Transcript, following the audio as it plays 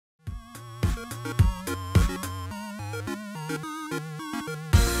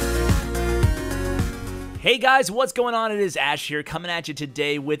Hey guys, what's going on? It is Ash here coming at you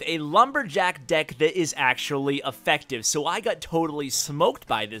today with a Lumberjack deck that is actually effective. So I got totally smoked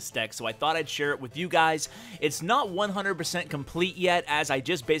by this deck, so I thought I'd share it with you guys. It's not 100% complete yet, as I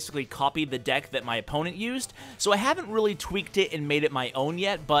just basically copied the deck that my opponent used. So I haven't really tweaked it and made it my own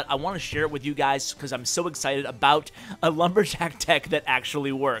yet, but I want to share it with you guys because I'm so excited about a Lumberjack deck that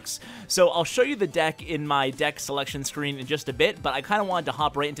actually works. So I'll show you the deck in my deck selection screen in just a bit, but I kind of wanted to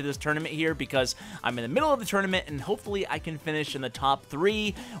hop right into this tournament here because I'm in the middle of the tournament and hopefully I can finish in the top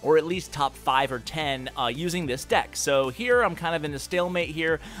 3 or at least top 5 or 10 using this deck. So here I'm kind of in a stalemate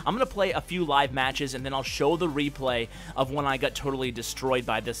here. I'm going to play a few live matches and then I'll show the replay of when I got totally destroyed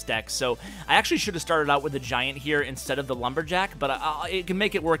by this deck. So I actually should have started out with the Giant here instead of the Lumberjack, but it can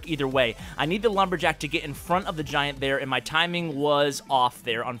make it work either way. I need the Lumberjack to get in front of the Giant there, and my timing was off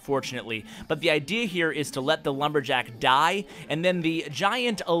there, unfortunately. But the idea here is to let the Lumberjack die, and then the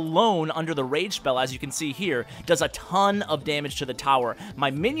Giant alone under the Rage spell, as you can see here, does a ton of damage to the tower. My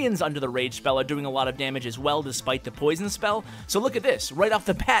minions under the Rage spell are doing a lot of damage as well, despite the Poison spell. So look at this. Right off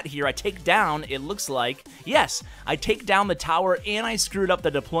the bat here, I take down, it looks like, yes, I take down the tower, and I screwed up the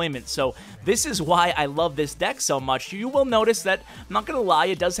deployment. So this is why I love this deck so much. You will notice that, I'm not going to lie,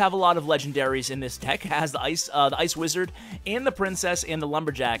 it does have a lot of legendaries in this deck. It has the Ice Wizard, and the Princess, and the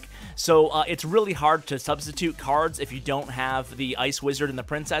Lumberjack. So it's really hard to substitute cards if you don't have the Ice Wizard and the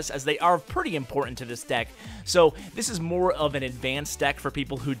Princess, as they are pretty important to this deck. So this is more of an advanced deck for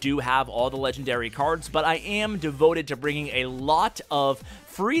people who do have all the legendary cards, but I am devoted to bringing a lot of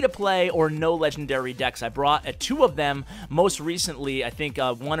free-to-play or no legendary decks. I brought 2 of them most recently, I think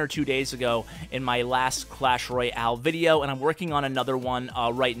 1 or 2 days ago in my last Clash Royale video, and I'm working on another one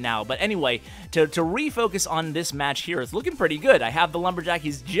right now. But anyway, to refocus on this match here, it's looking pretty good. I have the Lumberjack.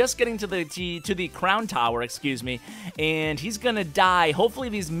 He's just getting to the Crown Tower, excuse me, and he's gonna die. Hopefully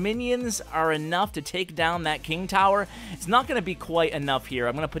these minions are enough to take down that King Tower. It's not gonna be quite enough here.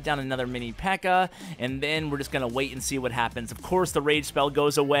 I'm gonna put down another mini P.E.K.K.A, and then we're just gonna wait and see what happens. Of course, the Rage spell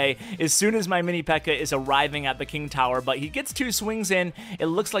goes away as soon as my mini P.E.K.K.A is arriving at the King Tower, but he gets 2 swings in. It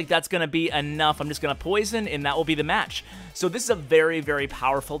looks like that's going to be enough. I'm just going to poison, and that will be the match. So this is a very, very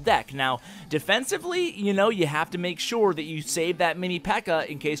powerful deck. Now, defensively, you know, you have to make sure that you save that mini P.E.K.K.A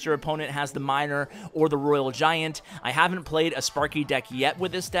in case your opponent has the Miner or the Royal Giant. I haven't played a Sparky deck yet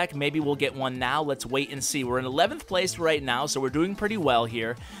with this deck. Maybe we'll get one now. Let's wait and see. We're in 11th place right now, so we're doing pretty well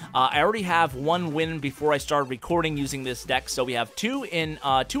here. I already have 1 win before I started recording using this deck, so we have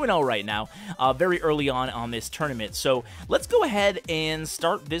 2-0 right now, very early on this tournament. So let's go ahead and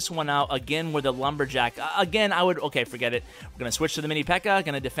start this one out again with a Lumberjack. Again, okay, forget it. We're going to switch to the mini P.E.K.K.A,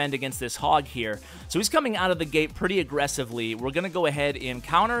 going to defend against this Hog here. So he's coming out of the gate pretty aggressively. We're going to go ahead and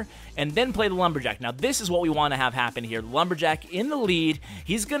counter and then play the Lumberjack. Now, this is what we want to have happen here. The Lumberjack in the lead.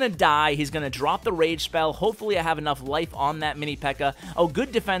 He's going to die. He's going to drop the Rage spell. Hopefully, I have enough life on that mini P.E.K.K.A. Oh,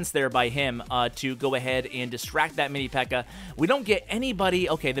 good defense there by him to go ahead and distract that mini P.E.K.K.A. We don't get anybody.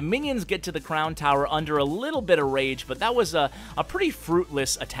 Okay, the minions get to the Crown Tower under a little bit of rage, but that was a pretty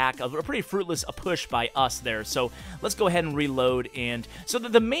fruitless attack, a pretty fruitless push by us there. So let's go ahead and reload. And so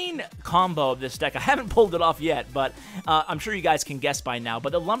the main combo of this deck, I haven't pulled it off yet, but I'm sure you guys can guess by now,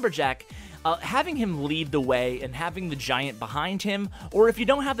 but the Lumberjack, having him lead the way and having the Giant behind him, or if you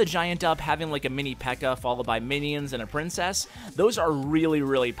don't have the Giant up, having like a mini P.E.K.K.A followed by minions and a Princess, those are really,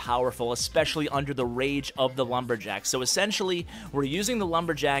 really powerful, especially under the rage of the Lumberjack. So essentially, we're using the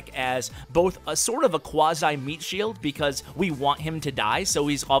Lumberjack as both a sort of a quasi-meat shield because we want him to die, so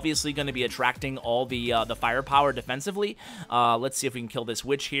he's obviously going to be attracting all the firepower defensively. Let's see if we can kill this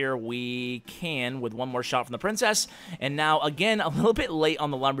Witch here. We can with 1 more shot from the Princess, and now, again, a little bit late on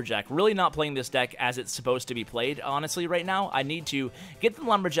the Lumberjack. Really not playing this deck as it's supposed to be played, honestly, right now. I need to get the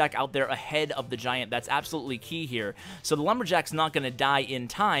Lumberjack out there ahead of the Giant. That's absolutely key here. So the Lumberjack's not going to die in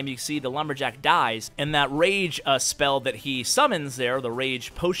time. You see the Lumberjack dies, and that Rage spell that he summons there, the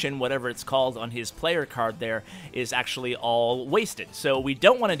Rage Potion, whatever it's called on his player card there, is actually all wasted. So we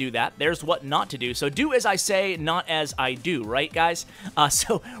don't want to do that. There's what not to do. So do as I say, not as I do, right, guys?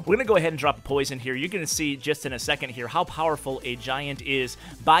 So we're going to go ahead and drop a poison here. You're going to see just in a second here how powerful a Giant is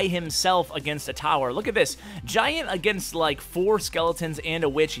by himself against a tower. Look at this. Giant against like 4 skeletons and a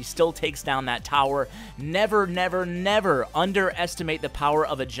Witch. He still takes down that tower. Never, never, never underestimate the power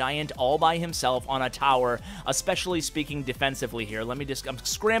of a Giant all by himself on a tower, especially speaking defensively here. I'm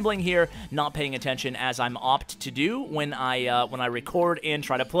scrambling here, not paying attention as I'm opt to do when I record and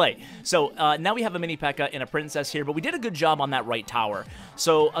try to play. So now we have a mini P.E.K.K.A and a Princess here, but we did a good job on that right tower.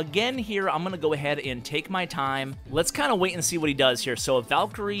 So again here, I'm going to go ahead and take my time. Let's kind of wait and see what he does here. So a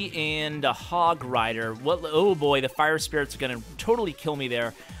Valkyrie and a Hog Rider. Oh boy, the Fire Spirits are going to totally kill me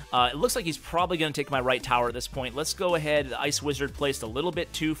there. It looks like he's probably going to take my right tower at this point. Let's go ahead. The Ice Wizard placed a little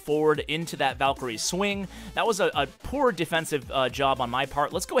bit too forward into that Valkyrie swing. That was a poor defensive job on my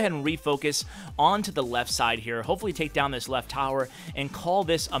part. Let's go ahead and refocus onto the left side here. Hopefully take down this left tower and call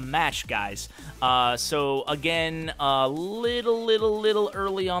this a match, guys. So again, a little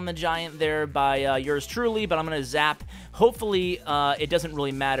early on the Giant there by yours truly, but I'm going to zap. Hopefully it doesn't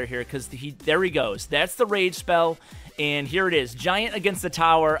really matter here because there he goes. That's the rage spell. And here it is, Giant against the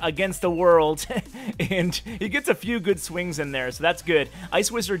tower, against the world, and he gets a few good swings in there, so that's good.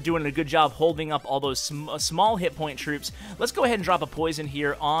 Ice Wizard doing a good job holding up all those small hit point troops. Let's go ahead and drop a poison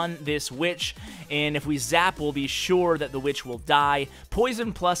here on this Witch, and if we zap, we'll be sure that the Witch will die.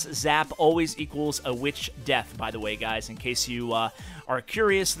 Poison plus zap always equals a Witch death, by the way, guys, in case you are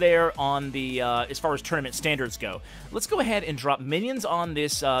curious there on the as far as tournament standards go. Let's go ahead and drop minions on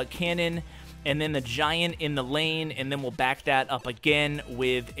this cannon, and then the Giant in the lane, and then we'll back that up again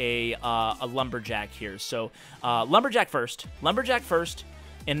with a Lumberjack here. So Lumberjack first,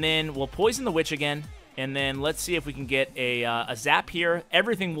 and then we'll poison the Witch again, and then let's see if we can get a zap here.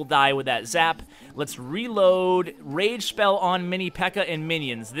 Everything will die with that zap. Let's reload. Rage spell on Mini P.E.K.K.A. and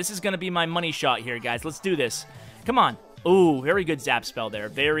minions. This is going to be my money shot here, guys. Let's do this. Come on. Ooh, very good zap spell there.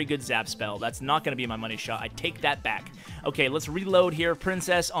 Very good zap spell. That's not going to be my money shot. I take that back. Okay, let's reload here.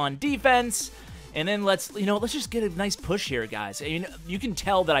 Princess on defense. And then let's just get a nice push here, guys. You can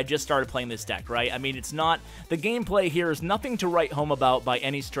tell that I just started playing this deck, right? I mean, it's not, the gameplay here is nothing to write home about by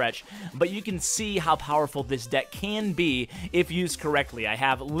any stretch, but you can see how powerful this deck can be if used correctly. I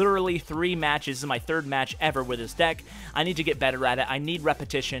have literally 3 matches. This is my 3rd match ever with this deck. I need to get better at it. I need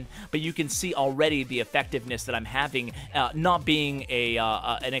repetition, but you can see already the effectiveness that I'm having, not being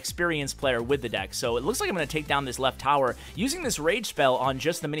an experienced player with the deck. So it looks like I'm going to take down this left tower using this rage spell on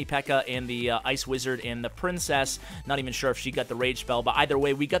just the Mini P.E.K.K.A. and the Ice Wizard and the Princess. Not even sure if she got the rage spell, but either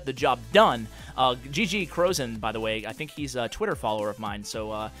way, we got the job done. GG Crozen, by the way, I think he's a Twitter follower of mine,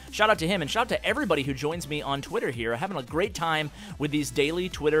 so shout out to him, and shout out to everybody who joins me on Twitter here. Having a great time with these daily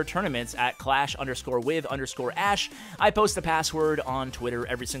Twitter tournaments at Clash_with_Ash. I post the password on Twitter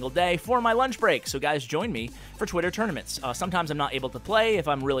every single day for my lunch break, so guys, join me for Twitter tournaments. Sometimes I'm not able to play if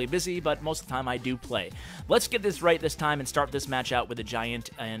I'm really busy, but most of the time I do play. Let's get this right this time and start this match out with a Giant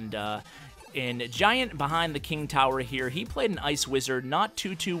and Giant behind the King Tower here. He played an Ice Wizard, not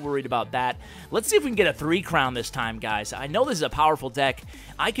too worried about that. Let's see if we can get a 3 crown this time, guys. I know this is a powerful deck.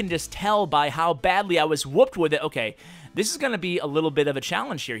 I can just tell by how badly I was whooped with it. Okay, this is going to be a little bit of a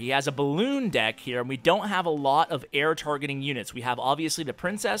challenge here. He has a balloon deck here, and we don't have a lot of air targeting units. We have, obviously, the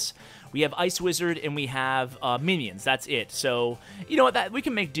Princess, we have Ice Wizard, and we have minions. That's it. So, you know what? We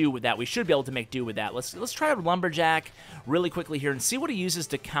can make do with that. We should be able to make do with that. Let's try a Lumberjack really quickly here and see what he uses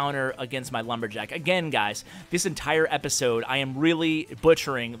to counter against my Lumberjack. Again, guys, this entire episode, I am really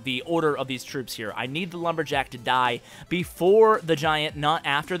butchering the order of these troops here. I need the Lumberjack to die before the Giant, not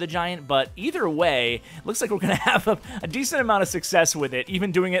after the Giant, but either way, looks like we're going to have a decent amount of success with it,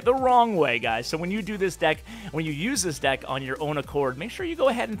 even doing it the wrong way, guys. So when you do this deck, when you use this deck on your own accord, make sure you go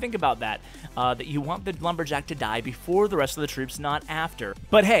ahead and think about that you want the Lumberjack to die before the rest of the troops, not after.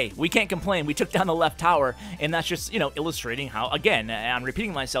 But hey, we can't complain. We took down the left tower, and that's just, illustrating how, again, I'm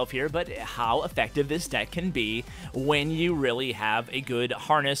repeating myself here, but how effective this deck can be when you really have a good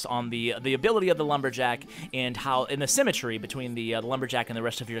harness on the ability of the Lumberjack and the symmetry between the Lumberjack and the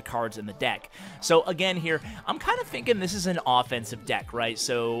rest of your cards in the deck. So again here, I'm kind of thinking this is an offensive deck, right?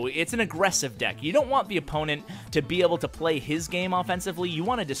 So it's an aggressive deck. You don't want the opponent to be able to play his game offensively. You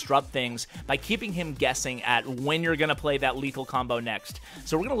want to disrupt things by keeping him guessing at when you're going to play that lethal combo next.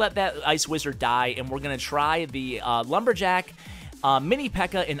 So we're going to let that Ice Wizard die, and we're going to try the Lumberjack, Mini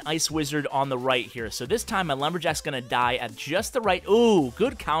P.E.K.K.A. and Ice Wizard on the right here. So this time my Lumberjack's going to die at just the right. Ooh,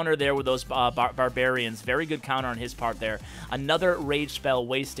 good counter there with those Barbarians. Very good counter on his part there. Another rage spell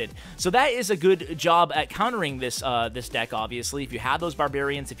wasted. So that is a good job at countering this this deck, obviously. If you have those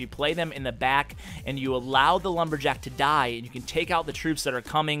Barbarians, if you play them in the back and you allow the Lumberjack to die, and you can take out the troops that are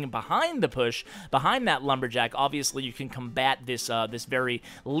coming behind the push, behind that Lumberjack, obviously you can combat this this very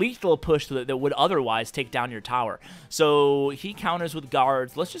lethal push that would otherwise take down your tower. So he counters with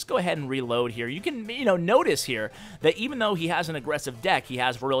guards. Let's just go ahead and reload here. You can, notice here that even though he has an aggressive deck, he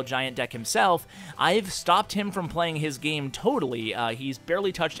has Royal Giant deck himself, I've stopped him from playing his game totally. He's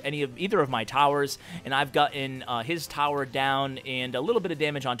barely touched either of my towers, and I've gotten his tower down and a little bit of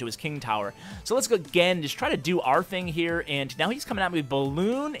damage onto his King Tower. So let's go again, just try to do our thing here, and now he's coming at me with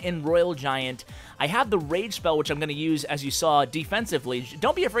Balloon and Royal Giant. I have the Rage spell, which I'm going to use, as you saw, defensively.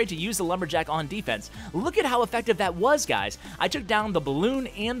 Don't be afraid to use the Lumberjack on defense. Look at how effective that was, guys. I took took down the balloon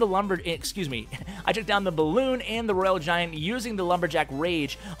and the I took down the balloon and the Royal Giant using the Lumberjack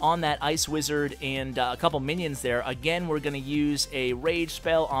Rage on that Ice Wizard and a couple minions there. Again, we're going to use a Rage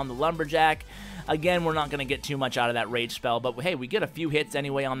spell on the Lumberjack. Again, we're not going to get too much out of that Rage spell, but hey, we get a few hits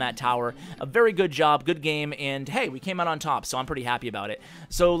anyway on that tower. A very good job, good game, and hey, we came out on top, so I'm pretty happy about it.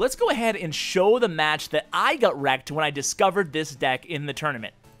 So let's go ahead and show the match that I got wrecked when I discovered this deck in the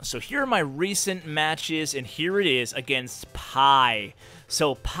tournament. So here are my recent matches, and here it is against Pi.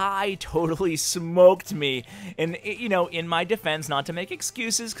 So Pi totally smoked me, and you know, in my defense, not to make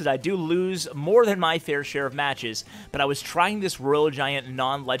excuses, because I do lose more than my fair share of matches, but I was trying this Royal Giant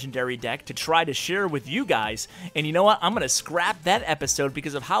non-legendary deck to try to share with you guys, and you know what, I'm going to scrap that episode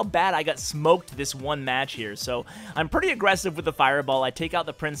because of how bad I got smoked this one match here. So I'm pretty aggressive with the Fireball. I take out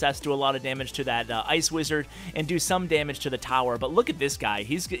the Princess, do a lot of damage to that Ice Wizard, and do some damage to the tower, but look at this guy.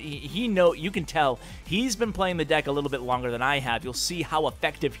 You can tell he's been playing the deck a little bit longer than I have. You'll see how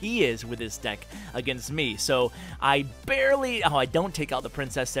effective he is with this deck against me. So I don't take out the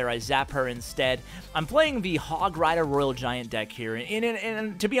Princess there. I zap her instead. I'm playing the Hog Rider Royal Giant deck here,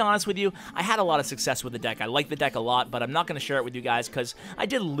 and to be honest with you, I had a lot of success with the deck. I like the deck a lot, but I'm not going to share it with you guys because I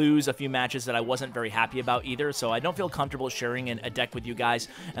did lose a few matches that I wasn't very happy about either, so I don't feel comfortable sharing a deck with you guys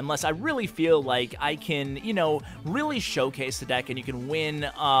unless I really feel like I can, you know, really showcase the deck and you can win.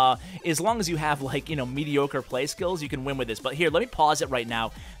 As long as you have, like, you know, mediocre play skills, you can win with this. But here, let me pause it right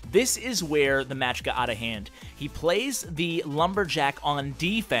now. This is where the match got out of hand. He plays the Lumberjack on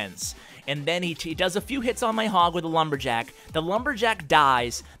defense, and then he does a few hits on my Hog with the Lumberjack. The Lumberjack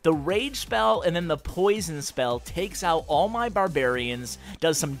dies. The Rage spell and then the Poison spell takes out all my Barbarians,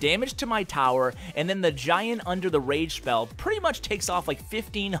 does some damage to my tower, and then the Giant under the Rage spell pretty much takes off like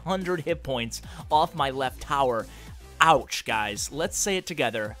 1,500 hit points off my left tower. Ouch, guys. Let's say it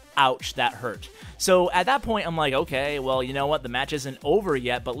together. Ouch, that hurt. So at that point, I'm like, okay, well, you know what? The match isn't over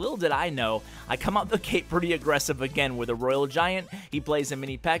yet, but little did I know, I come out the gate pretty aggressive again with a Royal Giant. He plays a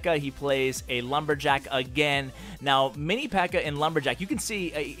Mini P.E.K.K.A. He plays a Lumberjack again. Now, Mini P.E.K.K.A. and Lumberjack, you can see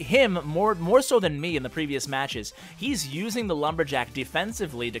him more so than me in the previous matches. He's using the Lumberjack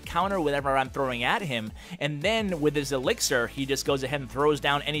defensively to counter whatever I'm throwing at him, and then with his Elixir, he just goes ahead and throws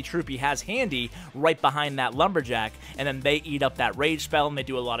down any troop he has handy right behind that Lumberjack, and then they eat up that Rage spell, and they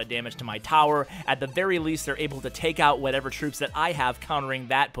do a lot of damage to my tower. At the very least, they're able to take out whatever troops that I have countering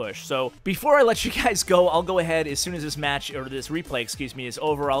that push. So before I let you guys go, I'll go ahead, as soon as this match, or this replay, excuse me, is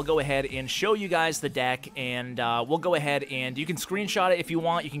over, I'll go ahead and show you guys the deck, and we'll go ahead and you can screenshot it if you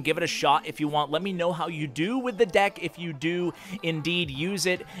want. You can give it a shot if you want. Let me know how you do with the deck if you do indeed use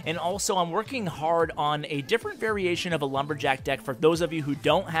it. And also, I'm working hard on a different variation of a Lumberjack deck for those of you who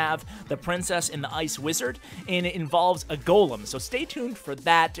don't have the Princess and the Ice Wizard, and it involves a Golem. So stay tuned for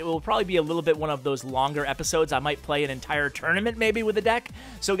that. It will probably be a little bit one of those longer episodes. I might play an entire tournament maybe with the deck.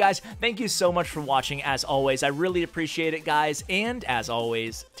 So guys, thank you so much for watching as always. I really appreciate it, guys, and as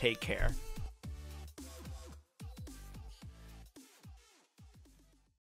always, take care.